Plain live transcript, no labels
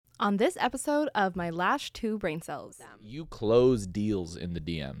On this episode of My Last Two Brain Cells. You close deals in the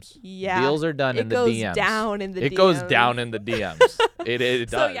DMs. Yeah. Deals are done in the DMs. It goes down in the DMs. It goes down in the DMs.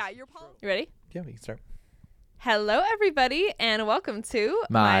 It does. So yeah, you ready? Yeah, we can start. Hello, everybody, and welcome to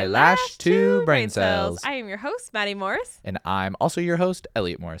My Last Two Brain Cells. I am your host, Maddie Morris. And I'm also your host,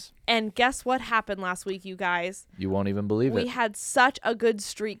 Elliot Morris. And guess what happened last week, you guys? You won't even believe We it. had such a good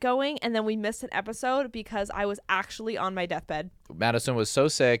streak going, and then we missed an episode because I was actually on my deathbed. Madison was so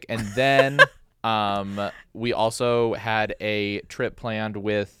sick, and then we also had a trip planned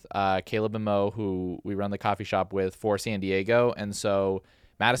with Caleb and Mo, who we run the coffee shop with, for San Diego, and so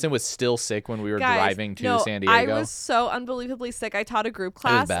Madison was still sick when we were driving to San Diego. I was so unbelievably sick. I taught a group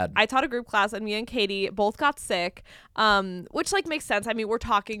class. It was bad. I taught a group class, and me and Katie both got sick, which makes sense. I mean, we're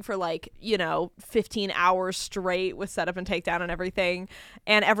talking for 15 hours straight with setup and takedown and everything,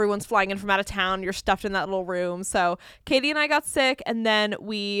 and everyone's flying in from out of town. You're stuffed in that little room. So Katie and I got sick, and then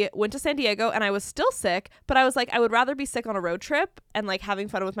we went to San Diego, and I was still sick, but I was like, I would rather be sick on a road trip and having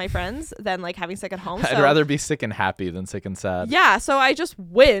fun with my friends than having sick at home. I'd rather be sick and happy than sick and sad. Yeah, so I just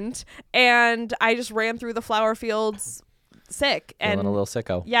went and I just ran through the flower fields sick. Feeling and a little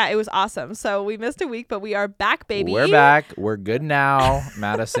sicko. Yeah, it was awesome. So we missed a week, but we are back, baby. We're back. We're good now.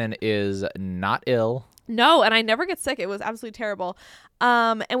 Madison is not ill. No, and I never get sick. It was absolutely terrible.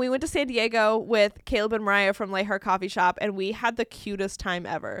 And we went to San Diego with Caleb and Mariah from Her Coffee Shop, and we had the cutest time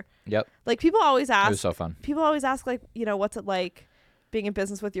ever. Yep. People always ask. It was so fun. People always ask, what's it like being in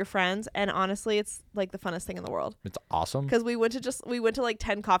business with your friends? And honestly, it's the funnest thing in the world. It's awesome. Because we went to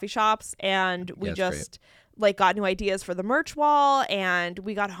 10 coffee shops, and we just got new ideas for the merch wall, and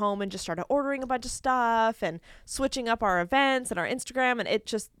we got home and just started ordering a bunch of stuff and switching up our events and our Instagram, and it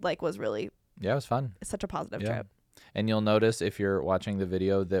just was really, yeah, it was fun. It's such a positive trip. And you'll notice if you're watching the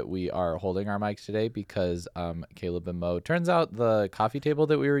video that we are holding our mics today because Caleb and Mo, turns out the coffee table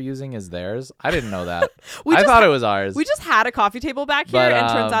that we were using is theirs. I didn't know that. I thought it was ours. We just had a coffee table back here, and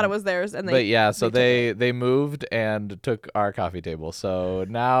turns out it was theirs. And they moved and took our coffee table. So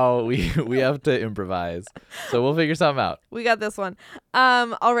now we have to improvise. So we'll figure something out. We got this one.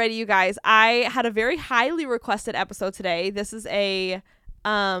 Alrighty, you guys. I had a very highly requested episode today. This is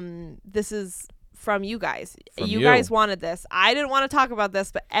from you guys. You guys wanted this. I didn't want to talk about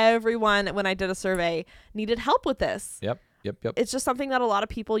this, but everyone, when I did a survey, needed help with this. Yep. It's just something that a lot of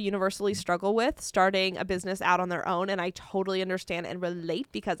people universally struggle with, starting a business out on their own. And I totally understand and relate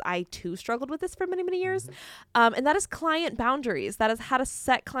because I too struggled with this for many, many years. And that is client boundaries. That is how to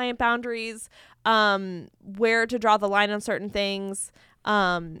set client boundaries, where to draw the line on certain things,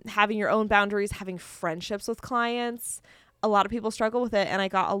 having your own boundaries, having friendships with clients. A lot of people struggle with it, and I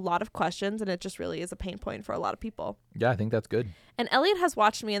got a lot of questions, and it just really is a pain point for a lot of people. Yeah, I think that's good. And Elliot has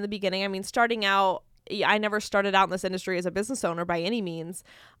watched me in the beginning. I mean, starting out, I never started out in this industry as a business owner by any means.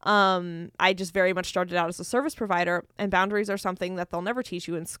 I just very much started out as a service provider, and boundaries are something that they'll never teach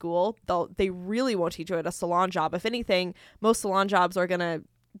you in school. They really won't teach you at a salon job. If anything, most salon jobs are going to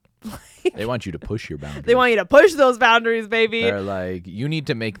they want you to push your boundaries. They want you to push those boundaries, baby. They're like, you need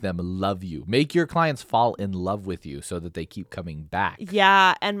to make them love you. Make your clients fall in love with you so that they keep coming back.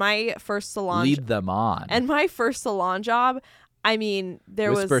 Yeah, and my first salon... Lead them on. And my first salon job, I mean,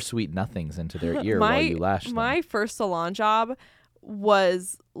 Whisper sweet nothings into their ear while you lash them. My first salon job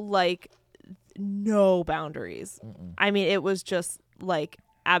was no boundaries. I mean, it was just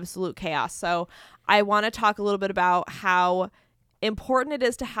absolute chaos. So I want to talk a little bit about how important it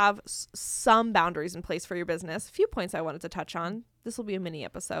is to have some boundaries in place for your business. A few points I wanted to touch on. This will be a mini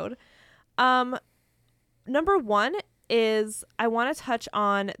episode. Number one is I want to touch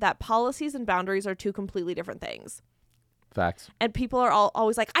on that policies and boundaries are two completely different things. Facts. And people are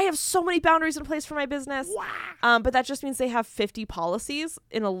always like, I have so many boundaries in place for my business. Wow. But that just means they have 50 policies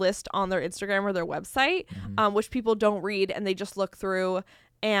in a list on their Instagram or their website, which people don't read, and they just look through.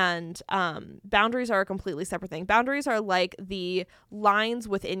 And boundaries are a completely separate thing. Boundaries are the lines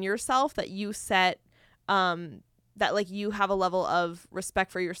within yourself that you set, that you have a level of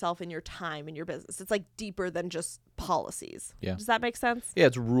respect for yourself and your time and your business. It's deeper than just policies. Yeah. Does that make sense? Yeah,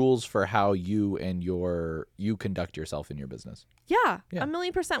 it's rules for how you and you conduct yourself in your business. Yeah,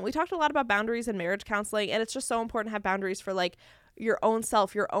 1,000,000%. We talked a lot about boundaries in marriage counseling, and it's just so important to have boundaries for your own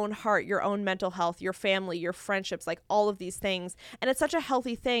self, your own heart, your own mental health, your family, your friendships, all of these things. And it's such a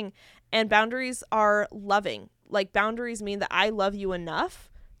healthy thing. And boundaries are loving. Boundaries mean that I love you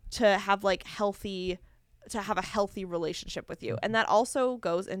enough to have a healthy relationship with you. And that also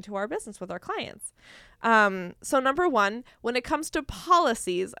goes into our business with our clients. So number one, when it comes to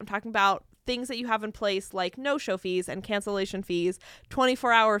policies, I'm talking about things that you have in place, like no-show fees and cancellation fees,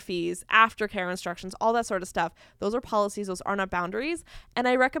 24-hour fees, aftercare instructions, all that sort of stuff, those are policies. Those are not boundaries. And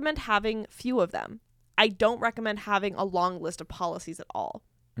I recommend having few of them. I don't recommend having a long list of policies at all.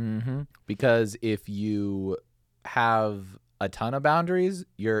 Because if you have a ton of boundaries,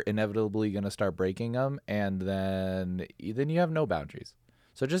 you're inevitably going to start breaking them, and then you have no boundaries.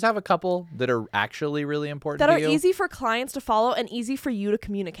 So just have a couple that are actually really important that to are you. Easy for clients to follow and easy for you to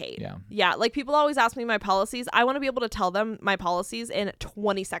communicate. Yeah. Like people always ask me my policies. I want to be able to tell them my policies in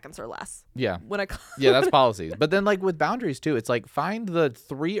 20 seconds or less. Yeah. That's policies. But then like with boundaries too, it's like find the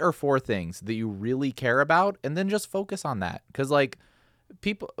 3 or 4 things that you really care about and then just focus on that. Because like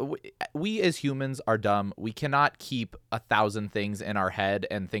we as humans are dumb. We cannot keep 1,000 things in our head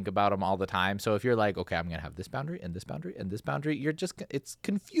and think about them all the time. So if you're like, okay, I'm gonna have this boundary and this boundary and this boundary, it's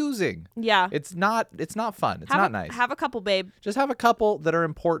confusing. Yeah, it's not fun. It's not nice. Have a couple, babe. Just have a couple that are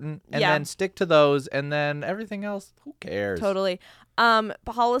important, and then stick to those, and then everything else, who cares? Totally.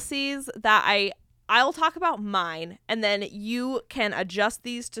 Policies that I'll talk about mine, and then you can adjust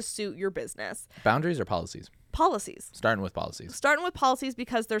these to suit your business. Boundaries or policies? Policies. Starting with policies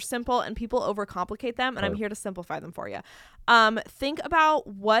because they're simple and people overcomplicate them, and I'm here to simplify them for you. Think about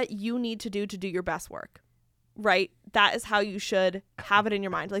what you need to do your best work, right? That is how you should have it in your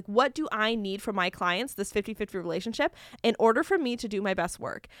mind. Like, what do I need from my clients, this 50-50 relationship, in order for me to do my best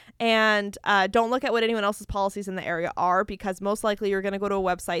work? And don't look at what anyone else's policies in the area are, because most likely you're going to go to a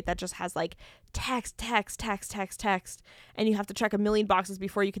website that just has like text, and you have to check a million boxes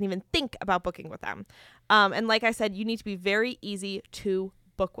before you can even think about booking with them. And like I said, you need to be very easy to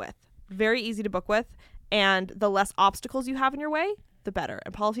book with. Very easy to book with. And the less obstacles you have in your way, the better.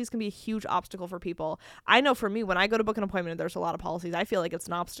 And policies can be a huge obstacle for people. I know for me, when I go to book an appointment and there's a lot of policies, I feel like it's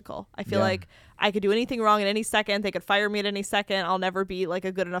an obstacle. I feel like I could do anything wrong at any second. They could fire me at any second. I'll never be like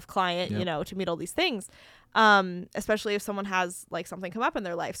a good enough client, to meet all these things. Especially if someone has like something come up in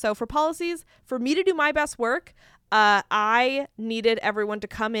their life. So for policies, for me to do my best work, I needed everyone to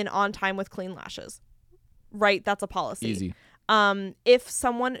come in on time with clean lashes. Right? That's a policy. Easy. If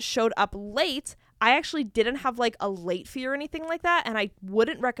someone showed up late, I actually didn't have like a late fee or anything like that, and I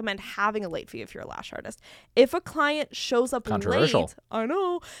wouldn't recommend having a late fee if you're a lash artist. If a client shows up late, I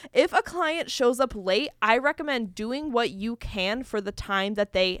know. If a client shows up late, I recommend doing what you can for the time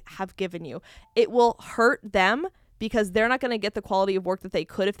that they have given you. It will hurt them because they're not going to get the quality of work that they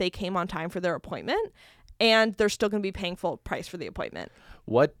could if they came on time for their appointment, and they're still going to be paying full price for the appointment.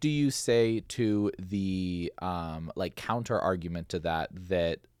 What do you say to the like counter argument to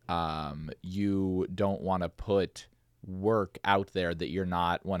that you don't want to put work out there that you're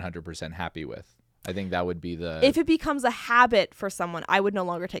not 100% happy with? I think that would be if it becomes a habit for someone, I would no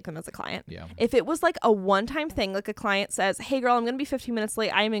longer take them as a client. Yeah. If it was like a one-time thing, like a client says, hey girl, I'm going to be 15 minutes late.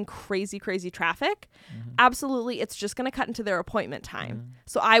 I am in crazy traffic. Mm-hmm. Absolutely. It's just going to cut into their appointment time. Mm-hmm.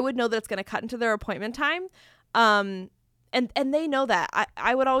 So I would know that it's going to cut into their appointment time. And they know that.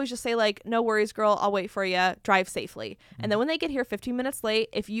 I would always just say like, no worries, girl. I'll wait for you. Drive safely. Mm-hmm. And then when they get here 15 minutes late,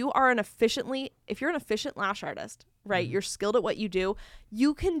 if you're an efficient lash artist, right? Mm-hmm. You're skilled at what you do.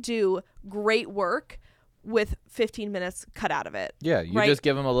 You can do great work with 15 minutes cut out of it. Yeah. You just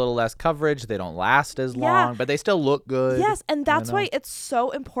give them a little less coverage. They don't last as long, but they still look good. Yes. And that's why it's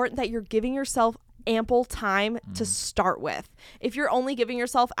so important that you're giving yourself ample time to start with. If you're only giving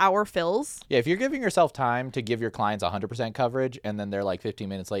yourself hour fills. Yeah, if you're giving yourself time to give your clients 100% coverage and then they're like 15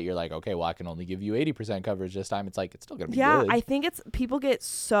 minutes late, you're like, okay, well, I can only give you 80% coverage this time. It's like, it's still going to be good. Yeah, I think people get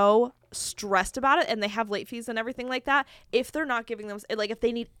so stressed about it and they have late fees and everything like that. If they're not giving them, like if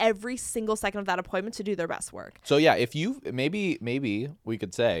they need every single second of that appointment to do their best work. So yeah, if you, maybe we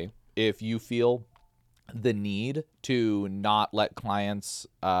could say, if you feel the need to not let clients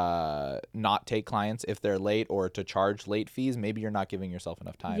not take clients if they're late or to charge late fees, maybe you're not giving yourself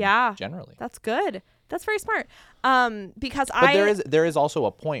enough time. Yeah, generally that's good. That's very smart. Because there is also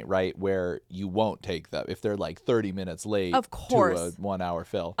a point, right, where you won't take them if they're like 30 minutes late. Of course, to a 1 hour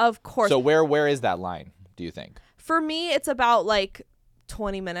fill. Of course. So where is that line, do you think? For me, it's about like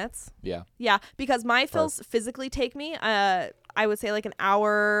 20 minutes. Yeah. Yeah, because my fills physically take me I would say like an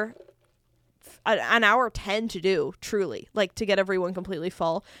hour 10 to do, truly, like to get everyone completely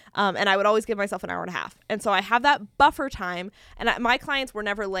full. And I would always give myself an hour and a half. And so I have that buffer time, and my clients were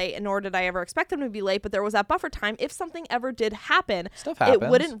never late, and nor did I ever expect them to be late, but there was that buffer time. If something ever did happen, it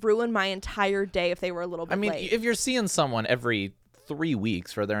wouldn't ruin my entire day if they were a little bit late. I mean, if you're seeing someone every 3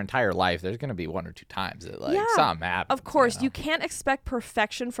 weeks for their entire life, there's gonna be 1 or 2 times that like something happens. Of course, you know? you can't expect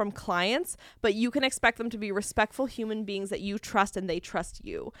perfection from clients, but you can expect them to be respectful human beings that you trust and they trust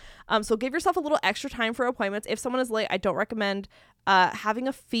you. So give yourself a little extra time for appointments. If someone is late, I don't recommend having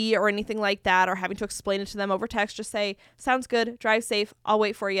a fee or anything like that, or having to explain it to them over text. Just say, sounds good, drive safe, I'll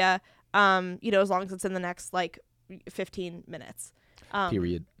wait for you. As long as it's in the next like 15 minutes.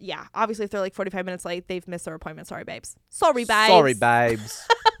 Period. Yeah. Obviously, if they're like 45 minutes late, they've missed their appointment. Sorry, babes. Sorry, babes. Sorry, babes.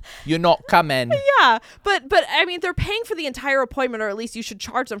 You're not coming. Yeah. But I mean, they're paying for the entire appointment, or at least you should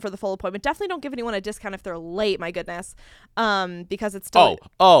charge them for the full appointment. Definitely don't give anyone a discount if they're late. My goodness. Because it's still.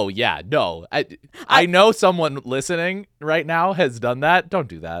 Oh yeah. No. I know someone listening right now has done that. Don't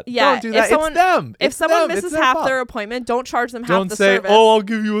do that. Yeah. Don't do that. It's them. If someone misses half their appointment, don't charge them half the service. Don't say, oh, I'll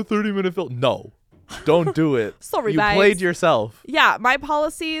give you a 30-minute fill. No. Don't do it. Sorry, you guys. played yourself. Yeah, my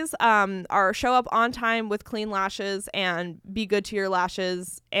policies are show up on time with clean lashes and be good to your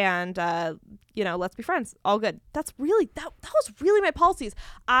lashes and let's be friends. All good. That's really that was really my policies.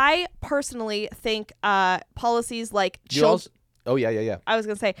 I personally think policies like Oh yeah. I was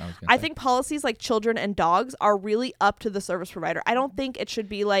gonna say I think policies like children and dogs are really up to the service provider. I don't think it should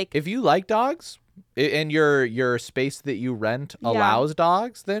be like, if you like dogs and your space that you rent allows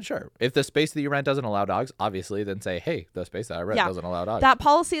dogs, then sure. If the space that you rent doesn't allow dogs, obviously then say, hey, the space that I rent doesn't allow dogs. That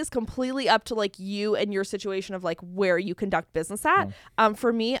policy is completely up to like you and your situation of like where you conduct business at.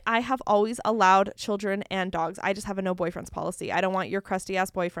 For me, I have always allowed children and dogs. I just have a no boyfriends policy. I don't want your crusty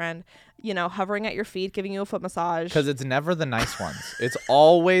ass boyfriend, hovering at your feet, giving you a foot massage. Because it's never the nice ones. It's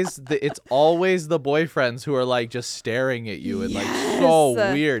always the boyfriends who are like just staring at you and like so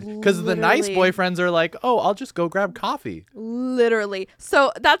weird. Because the nice boyfriends are like, oh, I'll just go grab coffee. Literally.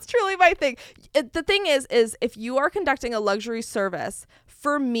 So that's truly my thing. The thing is if you are conducting a luxury service,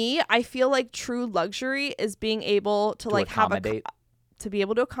 for me, I feel like true luxury is being able to like accommodate. To be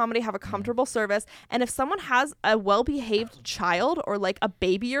able to accommodate, have a comfortable service. And if someone has a well-behaved child or like a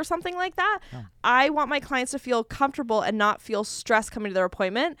baby or something like that, I want my clients to feel comfortable and not feel stressed coming to their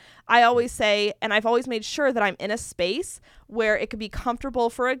appointment. I always say, and I've always made sure that I'm in a space where it could be comfortable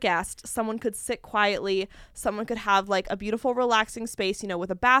for a guest. Someone could sit quietly. Someone could have like a beautiful, relaxing space,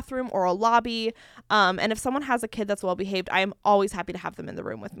 with a bathroom or a lobby. And if someone has a kid that's well-behaved, I am always happy to have them in the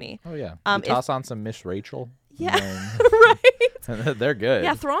room with me. Oh, yeah. Toss on some Miss Rachel. Yeah, right. They're good.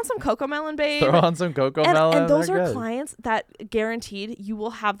 Yeah, throw on some Cocoa Melon, babe. Throw on some Cocoa Melon. And those are clients that guaranteed you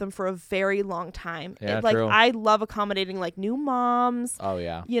will have them for a very long time. Yeah, true. Like I love accommodating like new moms. Oh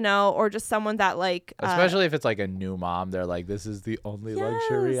yeah. Or just someone that like especially if it's like a new mom, they're like, this is the only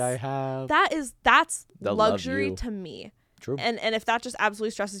luxury I have. That's They'll luxury to me. True. And if that just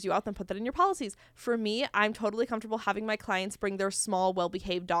absolutely stresses you out, then put that in your policies. For me, I'm totally comfortable having my clients bring their small,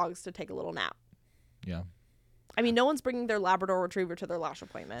 well-behaved dogs to take a little nap. Yeah. I mean, no one's bringing their Labrador Retriever to their lash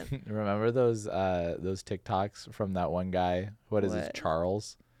appointment. Remember those TikToks from that one guy? What is it,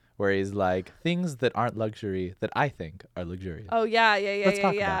 Charles? Where he's like, things that aren't luxury that I think are luxurious. Oh, yeah.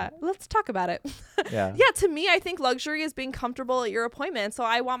 Let's talk about it. Yeah. Yeah, to me, I think luxury is being comfortable at your appointment. So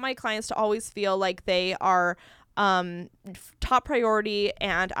I want my clients to always feel like they are top priority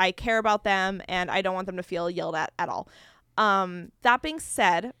and I care about them and I don't want them to feel yelled at all. That being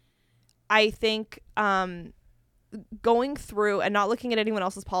said, I think going through and not looking at anyone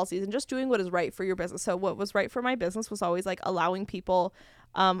else's policies and just doing what is right for your business. So what was right for my business was always like allowing people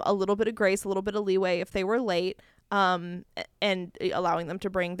a little bit of grace, a little bit of leeway if they were late, and allowing them to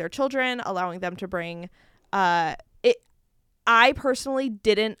bring their children, allowing them to bring I personally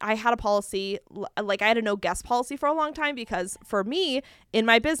didn't. I had a policy, like I had a no guest policy for a long time because for me, in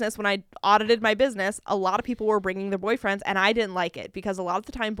my business, when I audited my business, a lot of people were bringing their boyfriends and I didn't like it because a lot of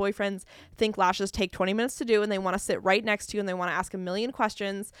the time boyfriends think lashes take 20 minutes to do and they want to sit right next to you and they want to ask a million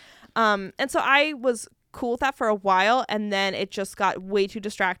questions. And so I was cool with that for a while and then it just got way too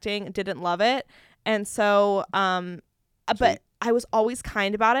distracting. Didn't love it. And so, but I was always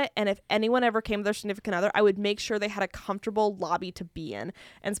kind about it. And if anyone ever came with their significant other, I would make sure they had a comfortable lobby to be in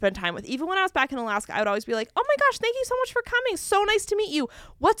and spend time with. Even when I was back in Alaska, I would always be like, oh my gosh, thank you so much for coming. So nice to meet you.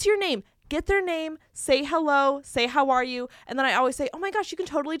 What's your name? Get their name, say hello, say how are you. And then I always say, oh my gosh, you can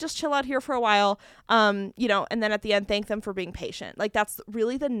totally just chill out here for a while. And then at the end, thank them for being patient. Like that's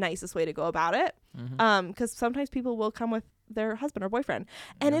really the nicest way to go about it. Because sometimes people will come with their husband or boyfriend.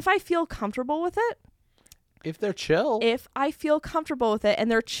 And if I feel comfortable with it, if they're chill. If I feel comfortable with it and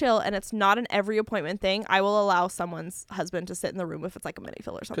they're chill and it's not an every appointment thing, I will allow someone's husband to sit in the room if it's like a mini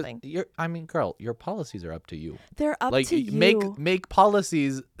fill or something. Girl, your policies are up to you. They're up to you. Make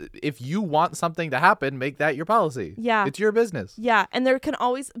policies. If you want something to happen, make that your policy. Yeah. It's your business. Yeah. And there can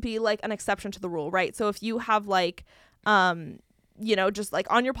always be like an exception to the rule, right? So if you have like, just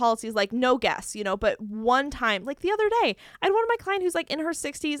like on your policies, like no guests, but one time, like the other day, I had one of my client who's like in her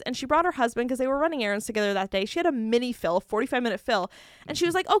 60s and she brought her husband because they were running errands together that day. She had a mini fill, 45-minute fill. And she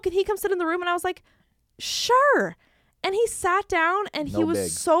was like, oh, can he come sit in the room? And I was like, sure. And he sat down and he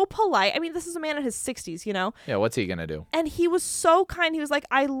was so polite. I mean, this is a man in his 60s, Yeah, what's he going to do? And he was so kind. He was like,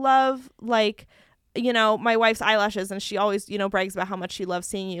 I love like, my wife's eyelashes, and she always, brags about how much she loves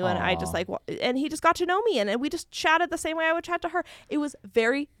seeing you. And I just like, and he just got to know me, and we just chatted the same way I would chat to her. It was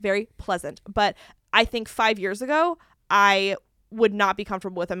very, very pleasant. But I think 5 years ago, I would not be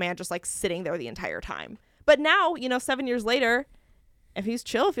comfortable with a man just like sitting there the entire time. But now, 7 years later, if he's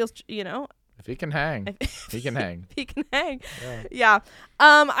chill, if he's, if he can hang, he can hang. He can hang. Yeah.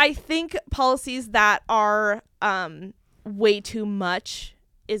 I think policies that are way too much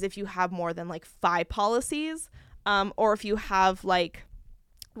is if you have more than like 5 policies, or if you have like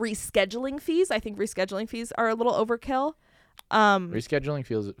rescheduling fees. I think rescheduling fees are a little overkill. Rescheduling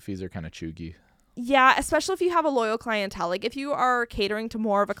fees are kind of chuggy. Yeah, especially if you have a loyal clientele. Like if you are catering to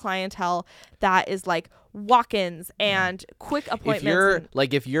more of a clientele that is like walk-ins and quick appointments.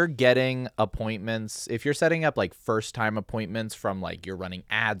 If you're getting appointments, if you're setting up like first-time appointments from like you're running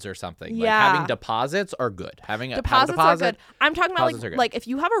ads or something, like having deposits are good. Having deposits are good. I'm talking about like if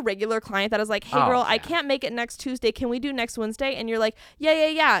you have a regular client that is like, hey girl, I can't make it next Tuesday. Can we do next Wednesday? And you're like,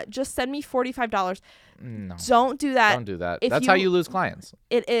 yeah. Just send me $45. No. Don't do that. Don't do that. That's how you lose clients.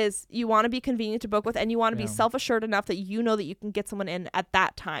 It is. You want to be convenient to book with, and you want to be self-assured enough that you know that you can get someone in at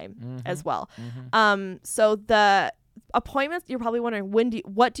that time as well. So the appointments, you're probably wondering,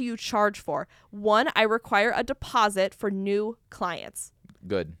 what do you charge for? One, I require a deposit for new clients.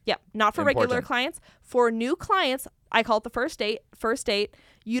 Good. Yeah, not for regular clients. For new clients, I call it the first date. First date,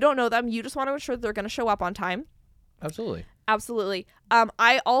 you don't know them. You just want to ensure that they're going to show up on time. Absolutely.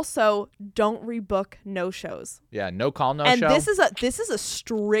 I also don't rebook no-shows. Yeah, no call, no show. And this is a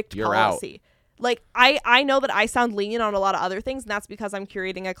strict policy. Out. Like I know that I sound lenient on a lot of other things, and that's because I'm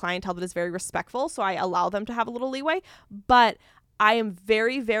curating a clientele that is very respectful, so I allow them to have a little leeway. But I am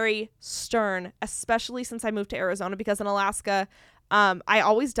very, very stern, especially since I moved to Arizona, because in Alaska, I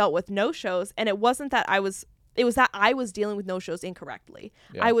always dealt with no-shows, and it wasn't that it was that I was dealing with no-shows incorrectly.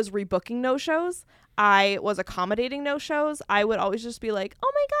 Yeah. I was rebooking no-shows. I was accommodating no-shows. I would always just be like,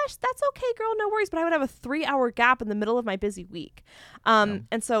 oh my gosh, that's okay, girl, no worries. But I would have a 3-hour gap in the middle of my busy week. And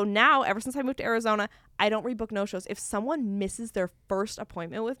so now, ever since I moved to Arizona, I don't rebook no-shows. If someone misses their first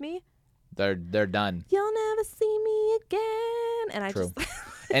appointment with me, they're done. You'll never see me again. And I just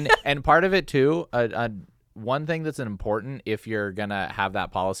and part of it too, one thing that's important if you're gonna have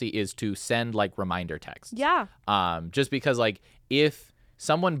that policy is to send like reminder texts. Yeah. Just because like if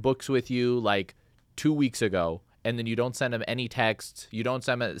someone books with you like 2 weeks ago and then you don't send them any texts, you don't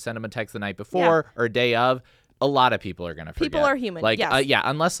send them a text the night before or day of, a lot of people are gonna forget. People are human. Like yes.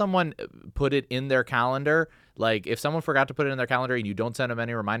 Unless someone put it in their calendar. Like if someone forgot to put it in their calendar and you don't send them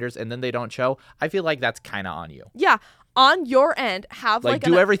any reminders and then they don't show, I feel like that's kind of on you. Yeah. On your end, have like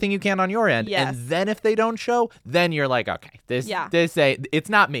do everything you can on your end. Yes. And then if they don't show, then you're like, okay, this it's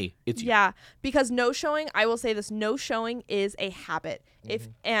not me, it's you. Yeah, because no showing, I will say this, no showing is a habit. If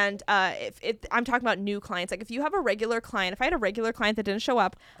I'm talking about new clients, like if you have a regular client, if I had a regular client that didn't show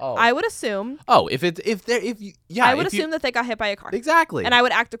up, I would assume. I would assume that they got hit by a car. Exactly. And I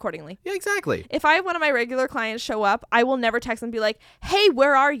would act accordingly. Yeah, exactly. If I have one of my regular clients show up, I will never text them and be like, hey,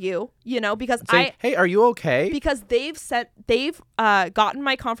 where are you? Because hey, are you okay? Because they've gotten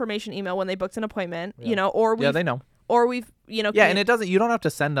my confirmation email when they booked an appointment, or they know. Or we've, and you don't have to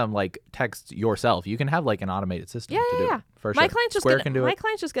send them like text yourself. You can have like an automated system to do it. For sure. My clients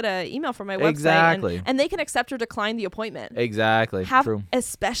just get an email from my website. Exactly. And they can accept or decline the appointment. Exactly. True.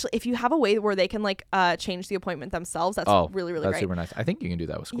 Especially if you have a way where they can like change the appointment themselves. That's really, really great. That's super nice. I think you can do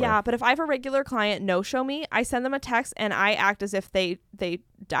that with Square. Yeah, but if I have a regular client no-show me, I send them a text and I act as if they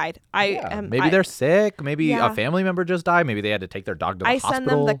died. Maybe they're sick. Maybe a family member just died. Maybe they had to take their dog to the hospital. I send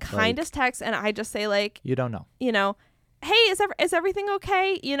them the kindest text and I just say like, you don't know. Hey, is everything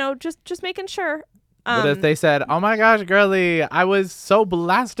okay? Just making sure. But if they said, oh my gosh, girly, I was so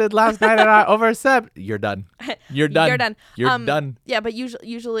blasted last night and I overslept, you're done. You're done. You're done. You're done. Yeah, but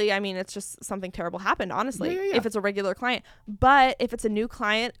usually, I mean, it's just something terrible happened, honestly, Yeah. if it's a regular client. But if it's a new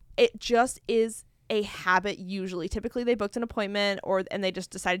client, it just is a habit usually. Typically, they booked an appointment and they just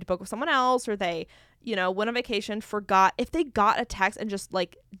decided to book with someone else, or they, went on vacation, forgot. If they got a text and just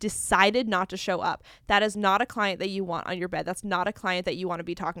like decided not to show up, that is not a client that you want on your bed. That's not a client that you want to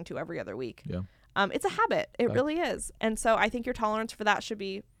be talking to every other week. Yeah. It's a habit. It really is. And so I think your tolerance for that should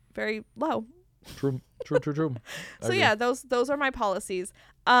be very low. True. So yeah, those are my policies.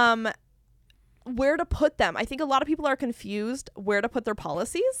 where to put them. I think a lot of people are confused where to put their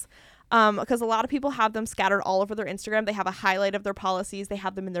policies. Because a lot of people have them scattered all over their Instagram. They have a highlight of their policies. They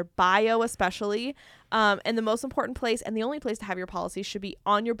have them in their bio, especially. And the most important place and the only place to have your policies should be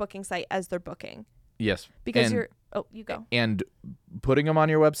on your booking site as they're booking. Yes. Because you go. And putting them on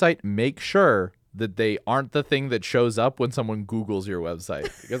your website, make sure that they aren't the thing that shows up when someone Googles your website.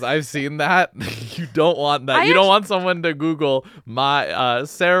 Because I've seen that. You don't want that. You don't want someone to Google my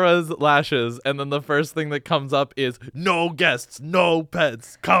Sarah's lashes, and then the first thing that comes up is no guests, no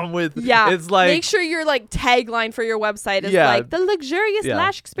pets, come with. Yeah. It's like, make sure your like tagline for your website is like the luxurious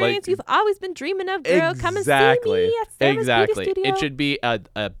lash experience you've always been dreaming of, girl. Come and see me at Sarah's Beauty Studio. It should be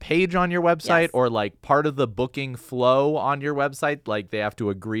a page on your website or like part of the booking flow on your website. Like they have to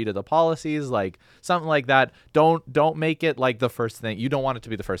agree to the policies, like something like that. Don't make it like the first thing. You don't want it to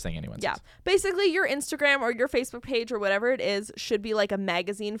be the first thing anyone says. Yeah. Basically, your Instagram or your Facebook page or whatever it is should be like a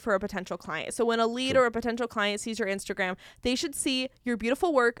magazine for a potential client. So when a lead or a potential client sees your Instagram, they should see your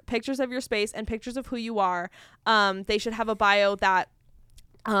beautiful work, pictures of your space, and pictures of who you are. They should have a bio that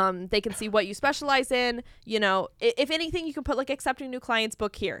they can see what you specialize in. You know, if anything, you can put like accepting new clients,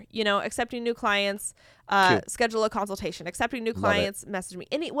 book here. You know, accepting new clients, schedule a consultation. Accepting new clients, message me.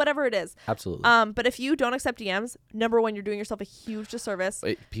 Whatever it is. Absolutely. But if you don't accept DMs, number one, you're doing yourself a huge disservice.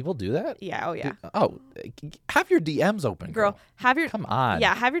 Wait, people do that? Yeah. Oh yeah. Have your DMs open, girl. Come on.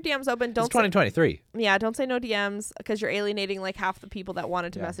 Yeah, have your DMs open. Don't. It's 2023. Don't say no DMs because you're alienating like half the people that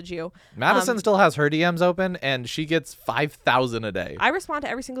wanted to message you. Madison still has her DMs open, and she gets 5,000 a day. I respond to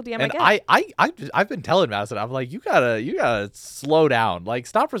every single DM and I get. I've been telling Madison, I'm like, you gotta slow down. Like,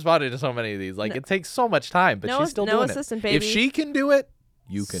 stop responding to so many of these. Like, it takes so much time, but she's still doing it. Baby. If she can do it,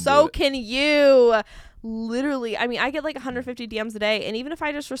 you can do it. So can you. Literally, I mean, I get like 150 DMs a day, and even if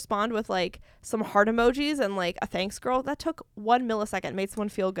I just respond with like some heart emojis and like a thanks girl, that took 1 millisecond, made someone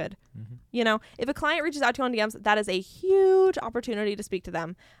feel good. Mm-hmm. You know, if a client reaches out to you on DMs, that is a huge opportunity to speak to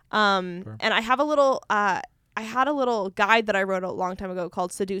them. Sure. And I have a little I had a little guide that I wrote a long time ago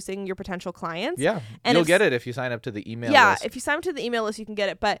called Seducing Your Potential Clients. Yeah. And you'll get it if you sign up to the email list. Yeah, if you sign up to the email list, you can get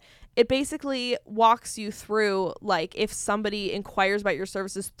it. But it basically walks you through, like, if somebody inquires about your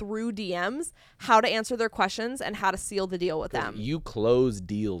services through DMs, how to answer their questions and how to seal the deal with them. You close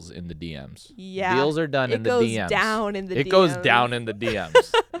deals in the DMs. Yeah. Deals are done in the DMs. It goes down in the DMs. It goes down in the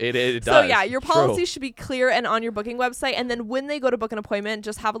DMs. It does. So, yeah, your policies should be clear and on your booking website. And then when they go to book an appointment,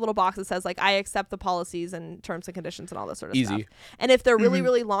 just have a little box that says, like, I accept the policies and terms and conditions and all this sort of stuff. And if they're really,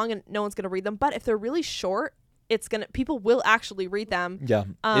 really long and no one's going to read them, but if they're really short, people will actually read them. Yeah.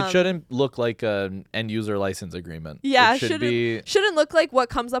 It shouldn't look like an end user license agreement. Yeah. It shouldn't look like what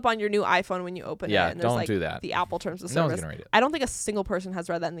comes up on your new iPhone when you open it. And don't like do that. The Apple terms of service. No one's gonna read it. I don't think a single person has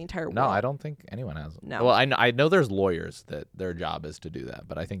read that in the entire world. No, I don't think anyone has. No. Well, I know there's lawyers that their job is to do that,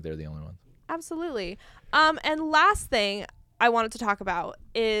 but I think they're the only ones. Absolutely. And last thing I wanted to talk about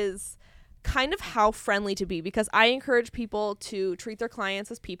is kind of how friendly to be, because I encourage people to treat their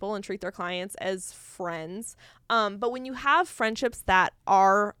clients as people and treat their clients as friends. But when you have friendships that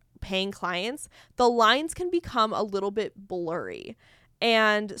are paying clients, the lines can become a little bit blurry.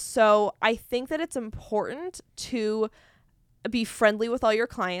 And so I think that it's important to be friendly with all your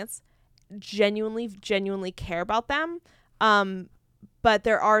clients, genuinely care about them. But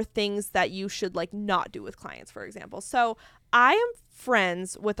there are things that you should like not do with clients, for example. So I am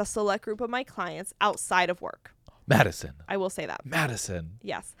friends with a select group of my clients outside of work. Madison. I will say that. Madison.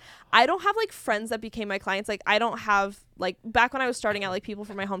 Yes. I don't have like friends that became my clients. Like I don't have like back when I was starting out, like people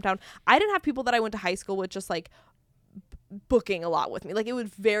from my hometown, I didn't have people that I went to high school with just like booking a lot with me. Like it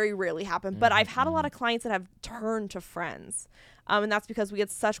would very rarely happen. But I've had a lot of clients that have turned to friends. And that's because we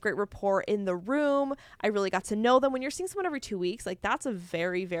had such great rapport in the room. I really got to know them. When you're seeing someone every 2 weeks, like that's a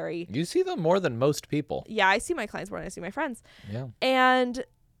very, very... You see them more than most people. Yeah, I see my clients more than I see my friends. Yeah. And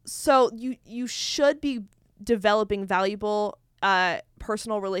so you should be developing valuable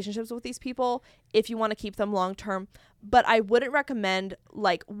personal relationships with these people if you want to keep them long term. But I wouldn't recommend,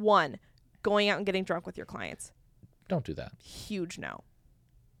 like, one, going out and getting drunk with your clients. Don't do that. Huge no.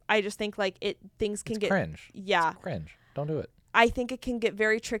 I just think like things can get cringe. Yeah. It's cringe. Don't do it. I think it can get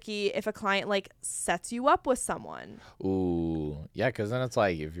very tricky if a client like sets you up with someone. Ooh, yeah, because then it's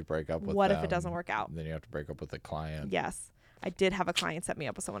like if you break up with what them, if it doesn't work out? Then you have to break up with the client. Yes, I did have a client set me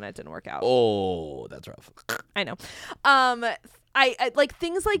up with someone that didn't work out. Oh, that's rough. I know. I like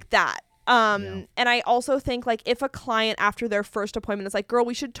things like that. And I also think like if a client after their first appointment is like, "Girl,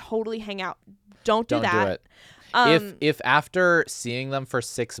 we should totally hang out," don't do that. Do it. If after seeing them for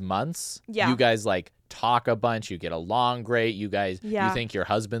 6 months, you guys like talk a bunch, you get along great, you guys, Yeah. you think your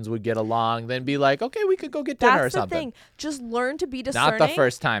husbands would get along, then be like, okay, we could go get dinner or That's the something. thing. Just learn to be discerning. Not the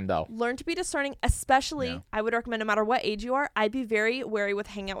first time though. Learn to be discerning, especially, Yeah. I would recommend no matter what age you are, I'd be very wary with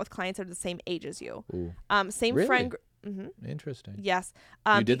hanging out with clients that are the same age as you. Ooh. Same Really? friend. Interesting. Yes.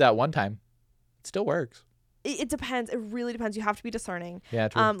 You did that one time. It still works. It depends. It really depends. You have to be discerning. Yeah,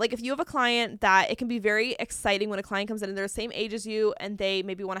 true. Like if you have a client that it can be very exciting when a client comes in and they're the same age as you and they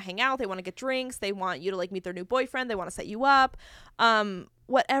maybe want to hang out, they want to get drinks, they want you to like meet their new boyfriend, they want to set you up.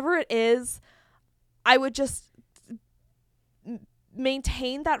 Whatever it is, I would just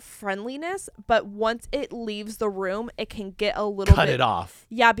maintain that friendliness, but once it leaves the room, it can get a little Cut bit it off.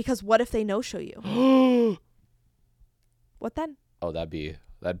 Yeah, because what if they no-show you? What then? Oh,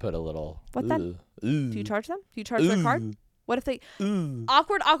 that'd put a little. What then? Do you charge them? Do you charge their card? What if they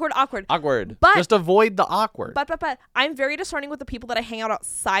awkward? But just avoid the awkward. But I'm very discerning with the people that I hang out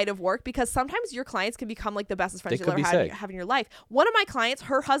outside of work, because sometimes your clients can become like the bestest friends you'll ever have in your life. One of my clients,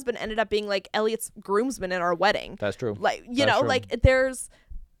 her husband ended up being like Elliot's groomsman in our wedding. That's true. Like, you know, like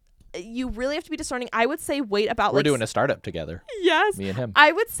you really have to be discerning. I would say wait about We're doing a startup together. Yes. Me and him.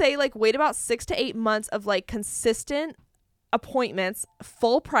 I would say like wait about 6 to 8 months of like consistent appointments,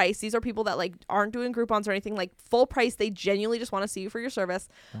 full price. These are people that like aren't doing Groupons or anything, like full price. They genuinely just want to see you for your service.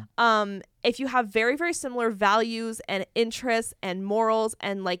 If you have very, very similar values and interests and morals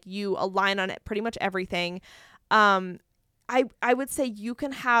and like you align on it pretty much everything, I would say you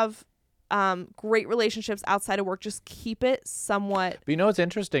can have great relationships outside of work. Just keep it somewhat. But you know what's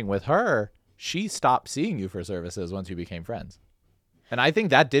interesting with her? She stopped seeing you for services once you became friends. And I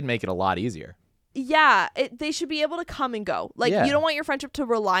think that did make it a lot easier. Yeah, they should be able to come and go. Like, you don't want your friendship to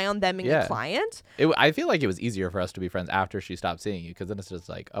rely on them and your client. I feel like it was easier for us to be friends after she stopped seeing you, because then it's just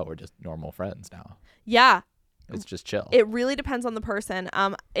like, oh, we're just normal friends now. Yeah. It's just chill. It really depends on the person.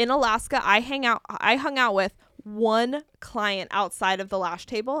 In Alaska, I hung out with one client outside of the lash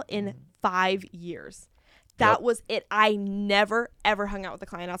table in 5 years. That was it. I never, ever hung out with a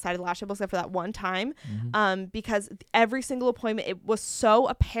client outside of the lash table except for that one time, because every single appointment, it was so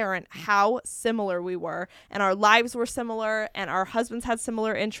apparent how similar we were, and our lives were similar, and our husbands had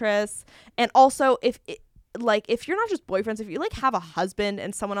similar interests. And also, if you're not just boyfriends, if you like have a husband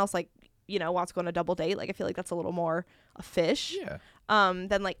and someone else like, you know, wants to go on a double date, like I feel like that's a little more a fish. Yeah.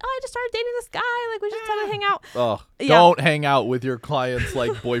 Then like, oh, I just started dating this guy, like we should try to hang out. Oh, don't hang out with your clients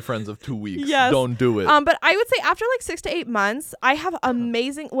like boyfriends of 2 weeks. Yes. Don't do it. But I would say after like 6 to 8 months, I have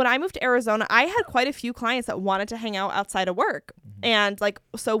amazing. When I moved to Arizona, I had quite a few clients that wanted to hang out outside of work, and like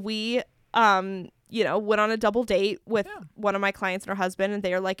so we you know, went on a double date with one of my clients and her husband, and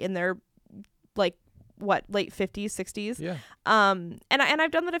they are like in their like late 50s, 60s. Yeah. And I've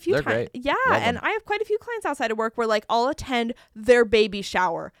done that a few times. Great. Yeah. Love and them. I have quite a few clients outside of work where like I'll attend their baby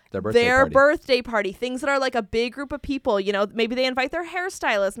shower, Their birthday party, things that are like a big group of people. You know, maybe they invite their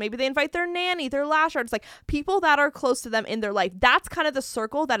hairstylist, maybe they invite their nanny, their lash artist, like people that are close to them in their life. That's kind of the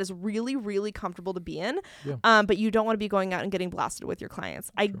circle that is really, really comfortable to be in. Yeah. But you don't want to be going out and getting blasted with your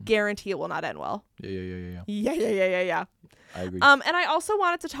clients. I guarantee it will not end well. Yeah. Yeah. I agree. And I also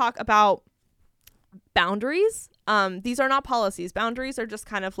wanted to talk about boundaries. These are not policies. Boundaries are just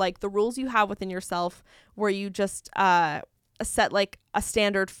kind of like the rules you have within yourself, where you just set like a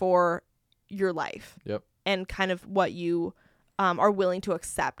standard for your life. Yep. And kind of what you are willing to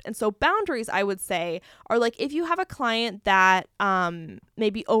accept. And so boundaries, I would say, are like if you have a client that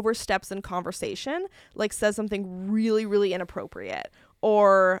maybe oversteps in conversation, like says something really, really inappropriate,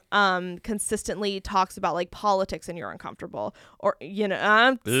 or consistently talks about like politics and you're uncomfortable, or you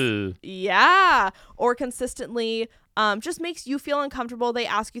know or consistently just makes you feel uncomfortable. They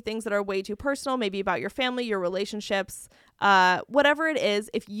ask you things that are way too personal, maybe about your family, your relationships, whatever it is.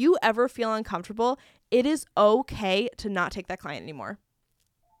 If you ever feel uncomfortable, it is okay to not take that client anymore.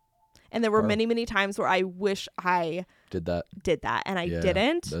 And there were many, many times where I wish I did that and I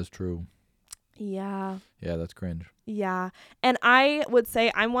didn't. That's true. Yeah, that's cringe. Yeah. And I would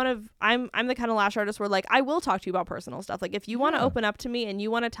say I'm the kind of lash artist where like I will talk to you about personal stuff. Like if you want to open up to me and you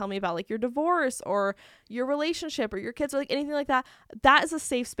want to tell me about like your divorce or your relationship or your kids or like anything like that, that is a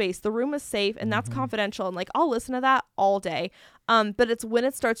safe space. The room is safe and that's confidential, and like I'll listen to that all day. But it's when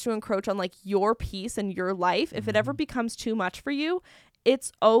it starts to encroach on like your peace and your life, if it ever becomes too much for you,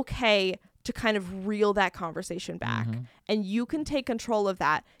 it's okay to kind of reel that conversation back, and you can take control of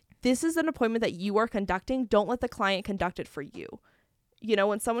that. This is an appointment that you are conducting. Don't let the client conduct it for you. You know,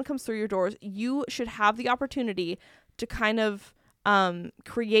 when someone comes through your doors, you should have the opportunity to kind of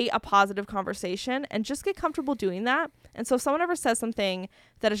create a positive conversation and just get comfortable doing that. And so if someone ever says something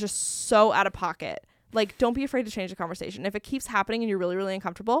that is just so out of pocket, like don't be afraid to change the conversation. If it keeps happening and you're really, really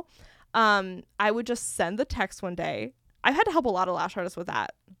uncomfortable, I would just send the text one day. I've had to help a lot of lash artists with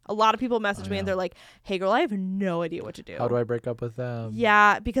that. A lot of people message me and they're like, hey girl, I have no idea what to do. How do I break up with them?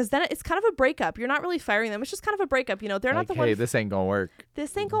 Yeah, because then it's kind of a breakup. You're not really firing them. It's just kind of a breakup. You know, they're like, not the one. Hey, this ain't gonna work.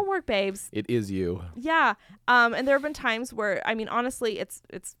 This ain't gonna work, babes. It is you. Yeah. And there have been times where, I mean, honestly, it's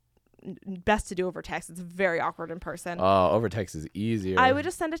best to do over text. It's very awkward in person. Oh, over text is easier. I would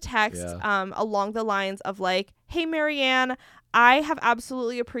just send a text along the lines of like, hey, Marianne, I have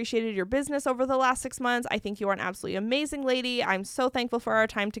absolutely appreciated your business over the last 6 months. I think you are an absolutely amazing lady. I'm so thankful for our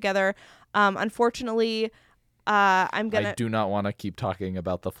time together. Unfortunately, I do not want to keep talking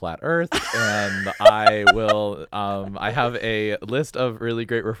about the flat earth, and I will I have a list of really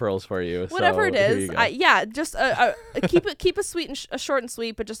great referrals for you. Whatever so it is. Just keep a sweet and short and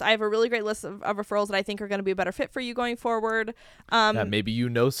sweet, but just I have a really great list of referrals that I think are going to be a better fit for you going forward. Maybe you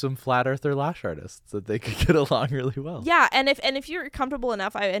know some flat earther lash artists that they could get along really well. Yeah, and if you're comfortable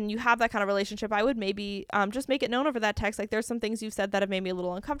enough and you have that kind of relationship, I would maybe just make it known over that text. Like, there's some things you've said that have made me a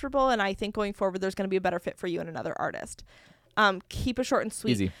little uncomfortable, and I think going forward there's going to be a better fit for you and another artist. Keep it short and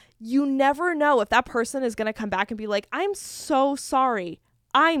sweet. Easy. You never know if that person is going to come back and be like, I'm so sorry.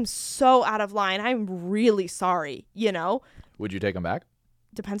 I'm so out of line. I'm really sorry. You know? Would you take them back?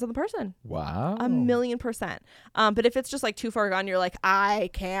 Depends on the person. Wow. 1,000,000%. But if it's just like too far gone, you're like, I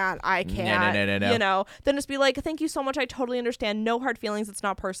can't. No. You know, then just be like, thank you so much. I totally understand. No hard feelings. It's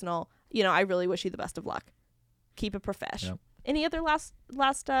not personal. You know, I really wish you the best of luck. Keep it profesh. Yep. Any other last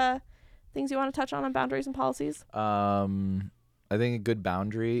things you want to touch on boundaries and policies? I think a good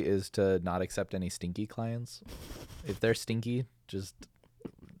boundary is to not accept any stinky clients. If they're stinky, just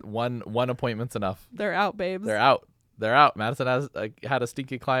one appointment's enough. They're out, babes. They're out. Madison had a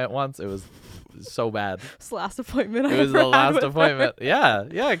stinky client once. It was so bad. It's the last appointment. It was the last appointment. Yeah,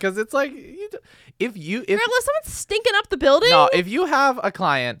 because it's like if someone's stinking up the building. No, if you have a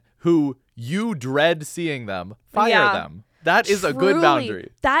client who you dread seeing them, fire them. That is a good boundary.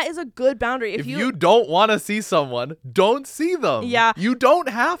 That is a good boundary. If you don't want to see someone, don't see them. Yeah. You don't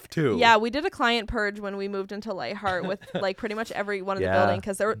have to. Yeah, we did a client purge when we moved into Lightheart with like pretty much every one in the building,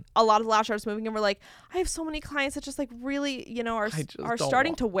 because there were a lot of lash artists moving, and we're like, I have so many clients that just like really, you know, are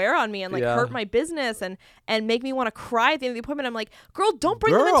starting to wear on me and like hurt my business and make me want to cry at the end of the appointment. I'm like, girl, don't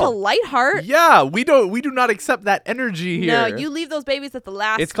bring them into Lightheart. Yeah, we do not accept that energy here. No, you leave those babies at the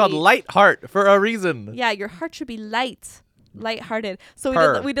last. It's called Lightheart for a reason. Yeah, your heart should be lighthearted.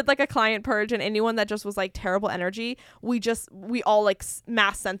 So we did like a client purge, and anyone that just was like terrible energy, we all like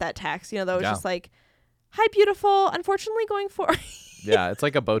mass sent that text, you know, that was just like, hi beautiful, unfortunately going for Yeah, it's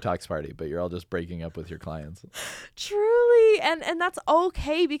like a Botox party, but you're all just breaking up with your clients. Truly. And that's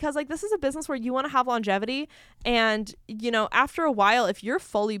okay, because like this is a business where you want to have longevity, and you know, after a while, if you're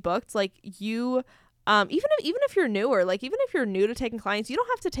fully booked, like you even if you're newer, like even if you're new to taking clients, you don't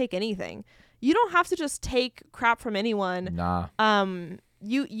have to take anything. You don't have to just take crap from anyone. Nah.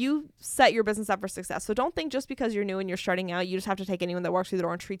 You set your business up for success. So don't think just because you're new and you're starting out, you just have to take anyone that walks through the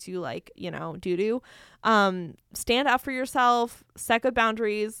door and treats you like, you know, doo-doo. Stand up for yourself, set good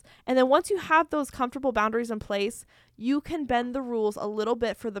boundaries. And then once you have those comfortable boundaries in place, you can bend the rules a little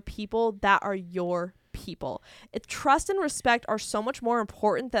bit for the people that are your people. Trust and respect are so much more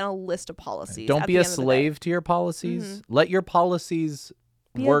important than a list of policies. Don't be a slave to your policies. Mm-hmm. Let your policies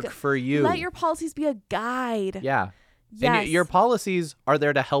work for you. Let your policies be a guide. Yeah. Yes. And your policies are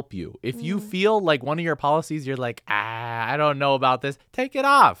there to help you. If you feel like one of your policies, you're like, I don't know about this, take it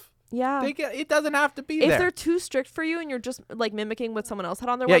off. Yeah. It doesn't have to be there. If they're too strict for you and you're just like mimicking what someone else had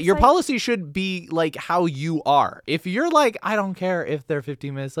on their website. Yeah, your policy should be like how you are. If you're like, I don't care if they're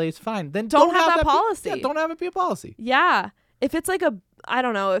 15 minutes late, it's fine. Then don't have that policy. Don't have it be a policy. Yeah. If it's like I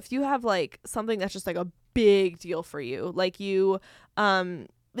don't know, if you have like something that's just like a big deal for you, like you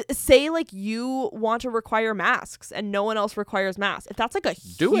say like you want to require masks and no one else requires masks, if that's like a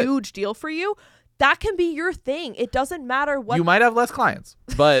huge deal for you, that can be your thing. It doesn't matter what. You might have less clients,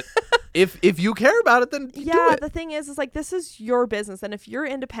 but if you care about it, then do it. The thing is like this is your business, and if you're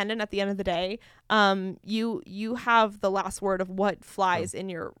independent at the end of the day, you have the last word of what flies in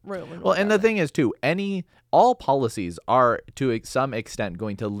your room. And the thing is too, all policies are to some extent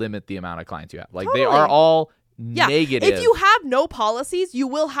going to limit the amount of clients you have. Like they are all negative. If you have no policies, you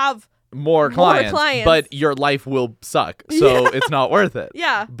will have more clients, but your life will suck, so it's not worth it.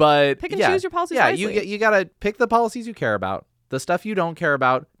 Yeah, but pick and choose your policies. Yeah, wisely. you gotta pick the policies you care about. The stuff you don't care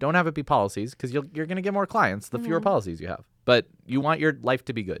about, don't have it be policies, because you're gonna get more clients the fewer policies you have. But you want your life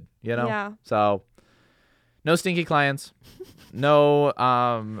to be good, you know. Yeah. So no stinky clients, no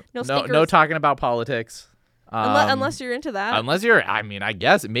talking about politics. Unless you're into that. Unless you're, I mean, I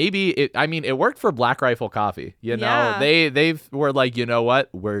guess maybe it worked for Black Rifle Coffee. You know, Yeah. they were like, you know what,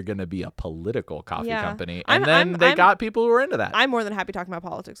 we're gonna be a political coffee Yeah. company, and then they got people who were into that. I'm more than happy talking about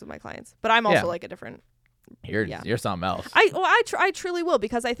politics with my clients, but I'm also like a different. You're something else. I truly will,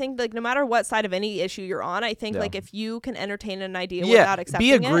 because I think like no matter what side of any issue you're on, I think like if you can entertain an idea without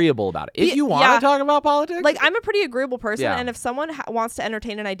accepting be agreeable about it. If you want to talk about politics, like I'm a pretty agreeable person, and if someone wants to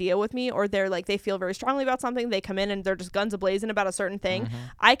entertain an idea with me, or they're like they feel very strongly about something, they come in and they're just guns a-blazing about a certain thing,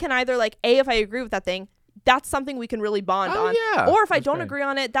 I can either like if I agree with that thing, that's something we can really bond on. Yeah, or if I don't agree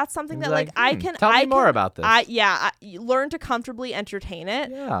on it, that's something that like I can tell me more about this. Learn to comfortably entertain it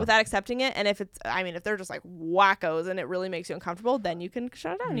without accepting it. And if it's, I mean, if they're just like wackos and it really makes you uncomfortable, then you can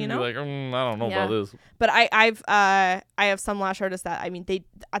shut it down. You know, you're like, I don't know about this. But I have some lash artists that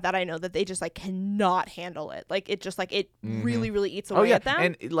that I know that they just like cannot handle it. Like it just like it really eats away at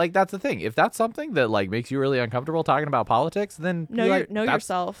them. And like that's the thing. If that's something that like makes you really uncomfortable talking about politics, then know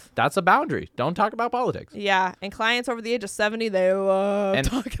yourself. That's a boundary. Don't talk about politics. Yeah, and clients over the age of 70, they love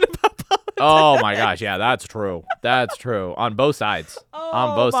talking about politics. Oh my gosh, yeah, that's true. That's true on both sides.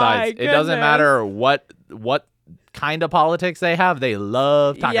 On both sides, goodness. It doesn't matter what kind of politics they have. They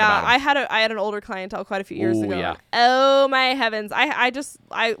love talking about them. I had an older clientele quite a few years ago. Yeah. Oh my heavens! I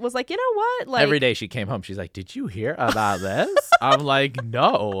was like, you know what? Like every day she came home, she's like, "Did you hear about this?" I'm like,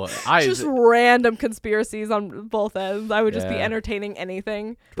 "No." Just random conspiracies on both ends. I would just be entertaining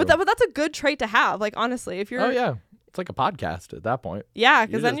anything. True. But that's a good trait to have. Like honestly, if you're it's like a podcast at that point. Yeah,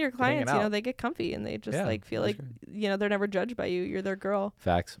 because then your clients, they get comfy and they just like feel like they're never judged by you. You're their girl.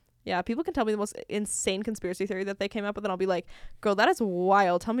 Facts. Yeah, people can tell me the most insane conspiracy theory that they came up with, and I'll be like, "Girl, that is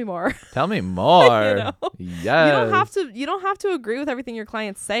wild. Tell me more." Tell me more. Yes. You don't have to agree with everything your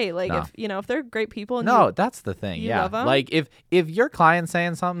clients say. Like if they're great people. And that's the thing. You love them. Like if your client's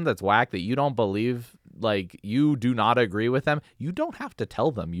saying something that's whack that you don't believe, like you do not agree with them, you don't have to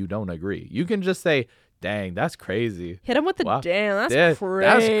tell them you don't agree. You can just say, "Dang, that's crazy." Hit them with the damn. That's crazy.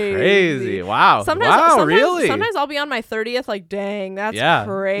 That's crazy. Wow. Sometimes I'll be on my 30th like, "Dang, that's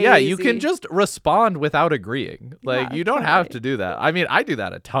crazy." Yeah, you can just respond without agreeing. Like you don't have to do that. I mean, I do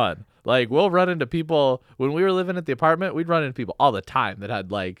that a ton. Like we'll run into people when we were living at the apartment. We'd run into people all the time that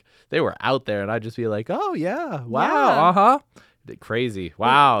had like they were out there, and I'd just be like, "Oh yeah, wow, crazy,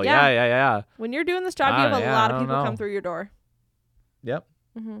 wow, yeah." When you're doing this job, you have a lot of people come through your door. Yep.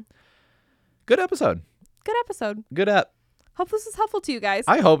 Good episode. Good app. Hope this is helpful to you guys.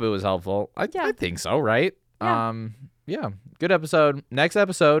 I hope it was helpful. I think so, right? Yeah. Good episode. Next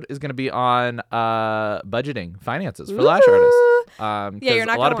episode is going to be on budgeting finances for lash artists. You're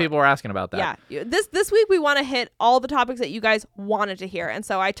not a lot of people were asking about that. Yeah. This week we want to hit all the topics that you guys wanted to hear, and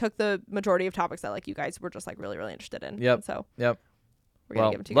so I took the majority of topics that like you guys were just like really really interested in. Yep. And so we're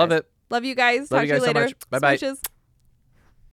gonna give them to you love guys. it. Love you guys. Love Talk you guys to you later. so much. Bye bye. Smooches.